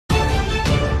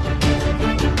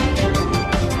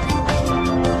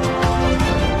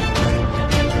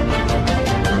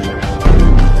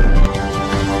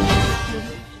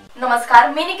नमस्कार,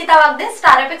 मी Nikita Wagde.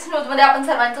 Star epics news मध्ये आपण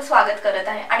सर्वांचं स्वागत करत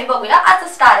आहे आणि बघूया आजचा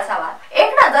स्टार सवाल.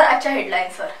 एक नजर आजच्या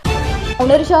हेडलाईन्सवर.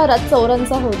 सावनेर शहरात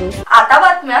चोरांचा होडोस. आता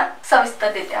बातम्या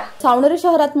सविस्तर देत्या. सावनेर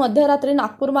शहरात मध्यरात्री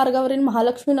नागपूर मार्गावरील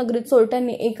महालक्ष्मी नगरीत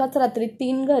चोरट्यांनी एकाच रात्री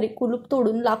 3 घरी कुलूप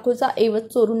तोडून लाखोचा ऐवज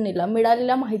चोरून नेला.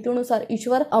 मिळालेल्या माहितीनुसार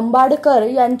ईश्वर अंबाडकर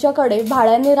यांच्याकडे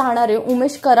भाड्याने राहणारे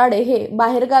उमेश कराडे हे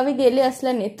बाहेरगावी गेले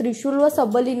असल्याने त्रिशूल व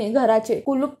सबलीने घराचे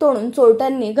कुलूप तोडून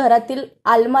चोरट्यांनी घरातील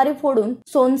आलमारी फोडून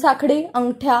सोनसाखळी,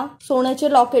 अंगठ्या,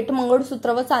 सोन्याचे लॉकेट,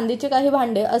 मंगळसूत्र व चांदीचे काही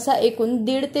भांडे असा एकूण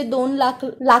 1.5 ते 2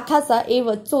 लाखाचा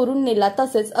ऐवज चोरून नेला.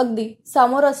 तसेच अगदी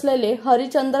समोर असलेले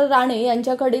हरिचंद्र राणे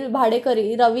यांच्याकडील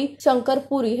भाडेकरी रवी शंकर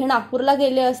पुरी हे नागपूरला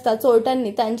गेले असता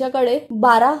चोरट्यांनी त्यांच्याकडे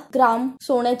 12 ग्राम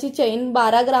सोन्याची चेन,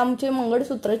 12 ग्रामचे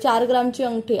मंगळसूत्र, 4 ग्रामची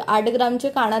अंगठी, 8 ग्रामचे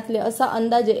कानातले असा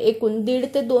अंदाजे एकूण 1.5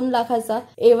 ते 2 लाखाचा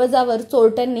ऐवजावर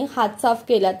चोरट्यांनी हात साफ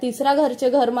केला. तिसऱ्या घरचे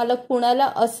घरमालक पुण्याला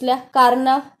असल्या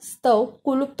कारणास्तव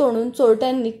कुलूप तोडून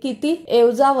चोरट्यांनी किती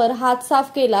ऐवजावर हात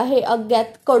साफ केला हे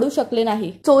अज्ञात कळू शकले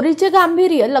नाही. चोरीचे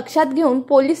गांभीर्य लक्षात घेऊन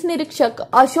पोलीस निरीक्षक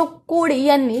अशोक कोडी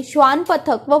यांनी श्वान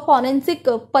पथक व फॉरेन्सिक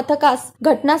पथकास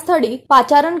घटनास्थळी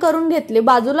पाचारण करून घेतले.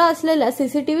 बाजूला असलेल्या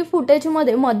सीसीटीव्ही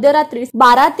फुटेजमध्ये मध्यरात्री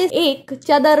 12 ते 1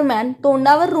 च्या दरम्यान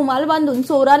तोंडावर रुमाल बांधून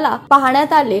चोराला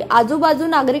पाहण्यात आले. आजूबाजू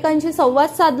नागरिकांशी संवाद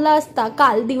साधला असता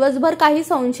काल दिवसभर काही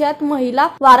संशयात महिला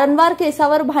वारंवार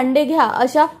केसावर भांडे घ्या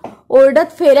अशा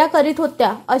ओरडत फेऱ्या करीत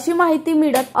होत्या अशी माहिती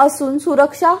मिळत असून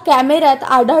सुरक्षा कॅमेऱ्यात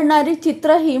आढळणारी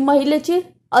चित्र ही महिलेची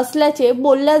असल्याचे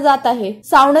बोलल्या जात आहे.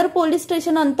 सावनेर पोलीस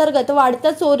स्टेशन अंतर्गत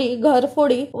वाढत्या चोरी,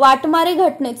 घरफोडी, वाटमारी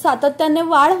घटनेत सातत्याने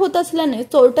वाढ होत असल्याने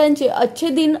चोरट्यांचे अच्छे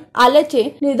दिन आल्याचे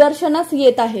निदर्शनास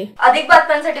येत आहे. अधिक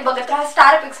बातम्यांसाठी बघत राहा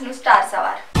स्टार एपिक्स न्यूज स्टार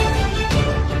सवार.